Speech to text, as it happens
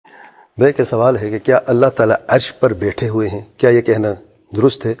بھائی کا سوال ہے کہ کیا اللہ تعالیٰ عرش پر بیٹھے ہوئے ہیں؟ کیا یہ کہنا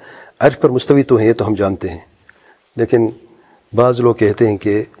درست ہے؟ عرش پر مستوی تو ہیں، یہ تو ہم جانتے ہیں، لیکن بعض لوگ کہتے ہیں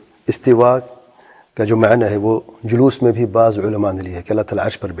کہ استوا کا جو معنی ہے وہ جلوس میں بھی بعض علماء نے لیا ہے کہ اللہ تعالیٰ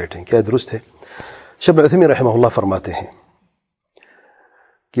عرش پر بیٹھے ہیں. کیا یہ درست ہے؟ شیخ ابن عثیمین رحمہ اللہ فرماتے ہیں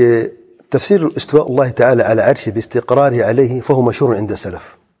کہ تفسیر استواء اللہ تعالی علی عرش باستقراره علیہ فهو مشہور عند السلف،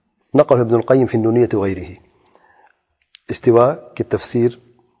 نقل ابن القیم فی النونیۃ وغیرہ. استواء کی تفسیر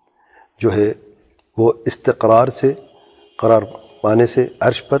جو ہے وہ استقرار سے، قرار پانے سے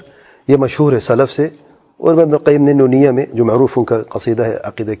عرش پر، یہ مشہور ہے سلف سے، اور ابن القیم نے نونیہ میں جو معروف ان کا قصیدہ ہے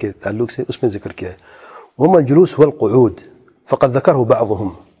عقیدہ کے تعلق سے اس میں ذکر کیا ہے. وما الجلوس والقعود فقد ذکرہ بعضهم،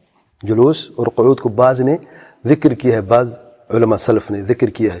 جلوس اور قعود کو بعض نے ذکر کیا ہے، بعض علماء سلف نے ذکر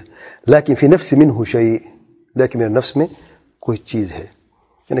کیا ہے. لیکن فی نفس منہ شیء، لیکن میرے نفس میں کوئی چیز ہے،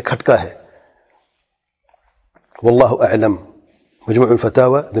 یعنی کھٹکا ہے. واللہ اعلم. مجموع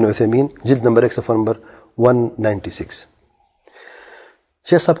الفتاوی ابن عثیمین جلد نمبر 1 صفحہ نمبر 196.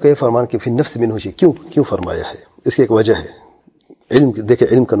 شیخ صاحب کا یہ فرمان کہ فی نفس منہ شیء کیوں فرمایا ہے؟ اس کی ایک وجہ ہے، علم دیکھیں،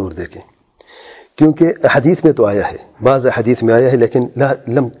 علم کا نور دیکھیں. کیونکہ حدیث میں تو آیا ہے، بعض حدیث میں آیا ہے، لیکن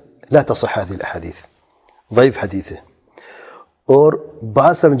لا تصح هذه الاحاديث، ضعیف حدیث ہے. اور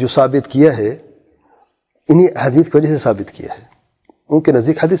بعض سب جو ثابت کیا ہے انہی حدیث کی وجہ سے ثابت کیا ہے، ان کے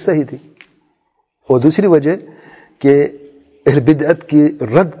نزدیک حدیث صحیح تھی. اور دوسری وجہ کہ اہل بدعت کی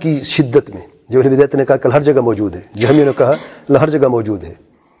رد کی شدت میں، جو اہل بدعت نے کہا کہ ہر جگہ موجود ہے، جہمیوں نے کہا اللہ ہر جگہ موجود ہے،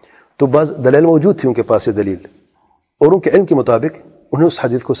 تو بعض دلیل موجود تھی ان کے پاس، یہ دلیل، اور ان کے علم کے مطابق انہوں نے اس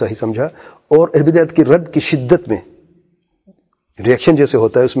حدیث کو صحیح سمجھا، اور اہل بدعت کی رد کی شدت میں، ریئیکشن جیسے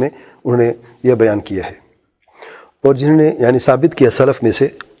ہوتا ہے، اس میں انہوں نے یہ بیان کیا ہے. اور جنہوں نے یعنی ثابت کیا سلف میں سے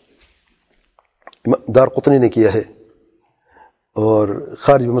دار قطنی نے کیا ہے، اور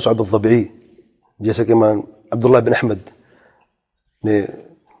خارج بن مصعب الضبعی، جیسے کہ امام عبداللہ بن احمد نے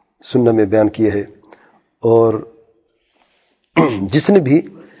سنہ میں بیان کیا ہے. اور جس نے بھی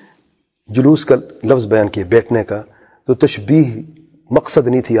جلوس کا لفظ بیان کیا بیٹھنے کا، تو تشبیہ مقصد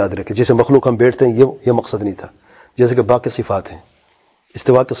نہیں تھی، یاد رکھے. جیسے مخلوق ہم بیٹھتے ہیں، یہ مقصد نہیں تھا. جیسے کہ باقی صفات ہیں،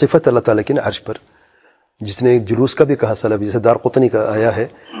 استواء کی صفت اللہ تعالیٰ کی عرش پر. جس نے جلوس کا بھی کہا سلف، جیسے دار قطنی کا آیا ہے،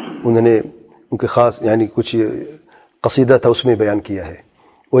 انہوں نے ان کے خاص یعنی کچھ قصیدہ تھا اس میں بیان کیا ہے.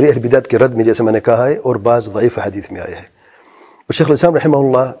 اور یہ اہل بدعت کے رد میں جیسے میں نے کہا ہے، اور بعض ضعیف حدیث میں آیا ہے. اور شیخ الاسلام رحمہ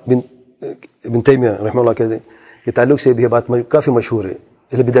اللہ ابن تیمیہ رحمہ اللہ کے تعلق سے بھی یہ بات کافی مشہور ہے،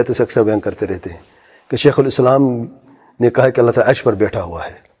 اہل بدعت سے اکثر بیان کرتے رہتے ہیں کہ شیخ الاسلام نے کہا کہ اللہ تعالیٰ عرش پر بیٹھا ہوا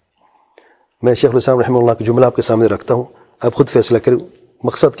ہے. میں شیخ الاسلام رحمہ اللہ کا جملہ آپ کے سامنے رکھتا ہوں، آپ خود فیصلہ کریں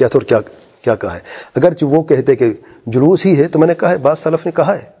مقصد کیا تھا اور کیا کہا ہے. اگرچہ وہ کہتے کہ جلوس ہی ہے، تو میں نے کہا ہے بعض سلف نے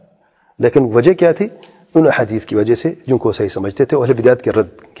کہا ہے، لیکن وجہ کیا تھی؟ ان حدیث کی وجہ سے جن کو صحیح سمجھتے تھے، اہل بدعت کے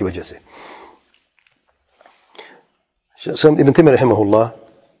رد کی وجہ سے. ابن تیمیہ رحمہ اللہ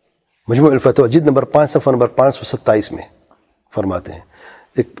مجموع الفتاوی جلد نمبر 5 صفحہ نمبر 527 میں فرماتے ہیں،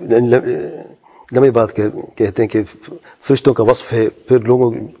 ایک لمبی بات کہتے ہیں کہ فرشتوں کا وصف ہے، پھر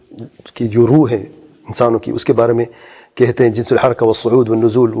لوگوں کی جو روح ہے انسانوں کی، اس کے بارے میں کہتے ہیں جنس الحرکہ والصعود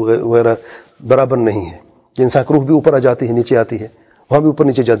والنزول وغیرہ برابر نہیں ہے، کہ انسان کی روح بھی اوپر آ جاتی ہے، نیچے آتی ہے، وہاں بھی اوپر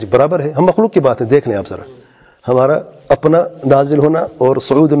نیچے جاتی ہے، برابر ہے. ہم مخلوق کی بات ہے، دیکھ لیں آپ ذرا ہمارا اپنا نازل ہونا اور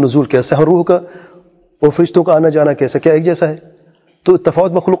صعود النزول کیسا ہے، روح کا اور فرشتوں کا آنا جانا کیسا، کیا ایک جیسا ہے؟ تو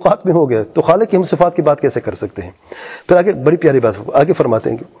تفاوت مخلوقات میں ہو گیا، تو خالق کی ہم صفات کی بات کیسے کر سکتے ہیں؟ پھر آگے بڑی پیاری بات آگے فرماتے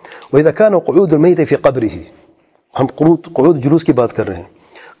ہیں کہ وَإِذَا كَانَ قُعُودُ الْمَيِّتِ فِي قَبْرِهِ، ہم قعود جلوس کی بات کر رہے ہیں.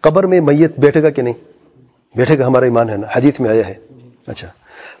 قبر میں میت بیٹھے گا کہ نہیں؟ بیٹھے گا، ہمارا ایمان ہے نا، حدیث میں آیا ہے. اچھا،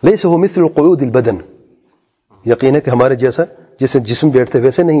 لَيْسَ هُوَ مِثْلُ قُعُودِ الْبَدَنِ، یقین ہے کہ ہمارے جیسا جیسے جسم بیٹھتے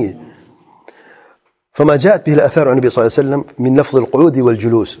ویسے نہیں ہے. فما جاءت به الآثار عن النبي صلی اللہ علیہ وسلم من لفظ القعود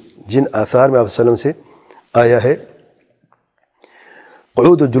والجلوس، جن آثار میں آپ صلی اللہ علیہ وسلم سے آیا ہے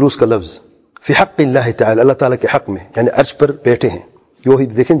قعود و جلوس کا لفظ فی حق اللہ تعالی، اللہ تعالیٰ کے حق میں، یعنی عرش پر بیٹھے ہیں. وہی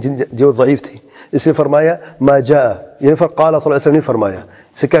دیکھیں جو ضعیف تھی، اس نے فرمایا ما جاء، یعنی قال صلی اللہ علیہ وسلم نے فرمایا.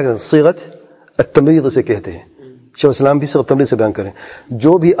 اسے کیا کہتے ہیں؟ صیغت التمریض اسے کہتے ہیں. شیخ الاسلام بھی صیغت التمریض سے بیان کریں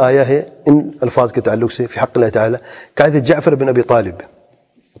جو بھی آیا ہے ان الفاظ کے تعلق سے فی حق اللہ تعالی. قاعدہ جعفر بن ابی طالب،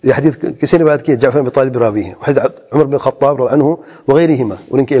 یہ حدیث کسی نے بات کی ہے، جعفر بن ابی طالب راوی ہیں، عمر بن خطاب رضی اللہ عنہ وغیرہما،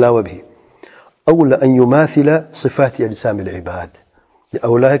 اور ان کے علاوہ بھی. اولا ان یماثل صفات اجسام العباد، یہ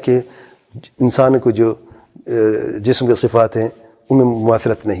اولا ہے کہ انسان کو جو جسم کے صفات ہیں ان میں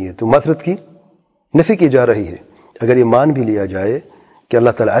مماثلت نہیں ہے، تو مماثلت کی نفی کی جا رہی ہے. اگر یہ مان بھی لیا جائے کہ اللہ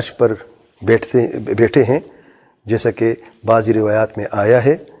تعالیٰ عرش پر بیٹھے ہیں جیسا کہ بعض روایات میں آیا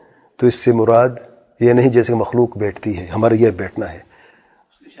ہے، تو اس سے مراد یہ نہیں جیسے کہ مخلوق بیٹھتی ہے، ہمارا یہ بیٹھنا ہے،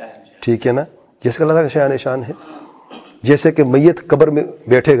 ٹھیک ہے نا، جیسے کہ اللہ تعالیٰ کا شان شان ہے. جیسے کہ میت قبر میں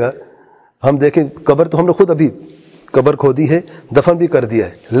بیٹھے گا، ہم دیکھیں قبر تو ہم نے خود ابھی قبر کھودی ہے, دفن بھی کر دیا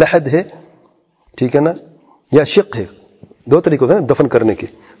ہے, لحد ہے, ٹھیک ہے نا, یا شق ہے, دو طریقے ہوتے ہیں دفن کرنے کے.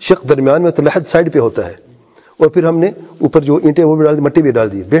 شق درمیان میں تو لحد سائڈ پہ ہوتا ہے, اور پھر ہم نے اوپر جو اینٹیں وہ بھی ڈال دی, مٹی بھی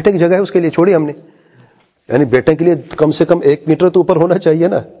ڈال دی. بیٹھنے کی جگہ ہے اس کے لیے چھوڑی ہم نے, یعنی بیٹھنے کے لیے کم سے کم 1 میٹر تو اوپر ہونا چاہیے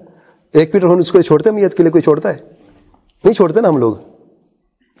نا. 1 میٹر ہونے اس کو چھوڑتے ہیں میت کے لیے, کوئی چھوڑتا ہے نہیں, چھوڑتے نا ہم لوگ,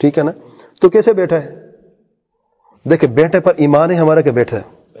 ٹھیک ہے نا. تو کیسے بیٹھا ہے؟ دیکھیں بیٹھے پر ایمان ہے ہمارا کہ بیٹھا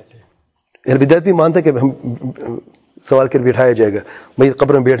ہے, یعنی بدعت بھی مانتا ہے کہ ہم سوال کر بٹھایا جائے گا, میت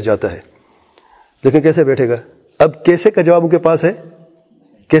قبر میں بیٹھ جاتا ہے, لیکن کیسے بیٹھے گا؟ اب کیسے کا جواب ان کے پاس ہے,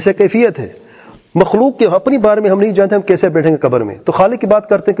 کیسے کیفیت ہے. مخلوق کے اپنی بارے میں ہم نہیں جانتے ہم کیسے بیٹھیں گے قبر میں, تو خالق کی بات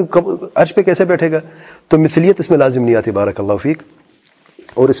کرتے ہیں کہ عرش پہ کیسے بیٹھے گا. تو مثلیت اس میں لازم نہیں آتی. بارک اللہ فیک.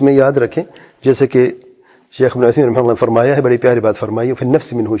 اور اس میں یاد رکھیں جیسے کہ شیخ ابن عثیمین رحمہ اللہ نے فرمایا ہے, بڑی پیاری بات فرمائی ہے, فی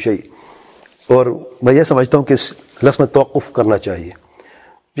النفس منہ شیء. اور میں یہ سمجھتا ہوں کہ اس لفظ میں توقف کرنا چاہیے,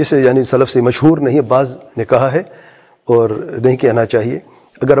 جسے یعنی سلف سے مشہور نہیں ہے, بعض نے کہا ہے اور نہیں کہنا چاہیے.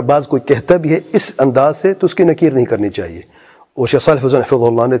 اگر بعض کوئی کہتا بھی ہے اس انداز سے تو اس کی نکیر نہیں کرنی چاہیے. اور شیخ صالح فوزان حفظہ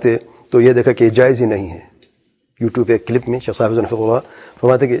اللہ نے تھے تو یہ دیکھا کہ یہ جائز ہی نہیں ہے. یوٹیوب پہ ایک کلپ میں شیخ صالح فوزان حفظہ اللہ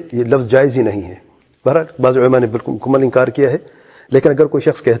فرماتے کہ یہ لفظ جائز ہی نہیں ہے. بہرحال بعض علماء نے بالکل مکمل انکار کیا ہے, لیکن اگر کوئی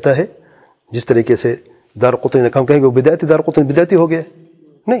شخص کہتا ہے جس طریقے سے دارقطنی نے کہا, کہیں گے وہ بدعتی, دارقطنی بدعتی ہو گیا,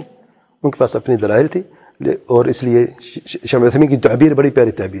 نہیں, ان کے پاس اپنی دلائل تھی. اور اس لیے شیخ ابن عثیمین کی تعبیر بڑی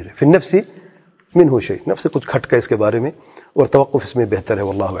پیاری تعبیر ہے, فی النفس منہ شیء, نفس سے کچھ کھٹکا اس کے بارے میں, اور توقف اس میں بہتر ہے,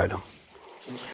 واللہ اعلم.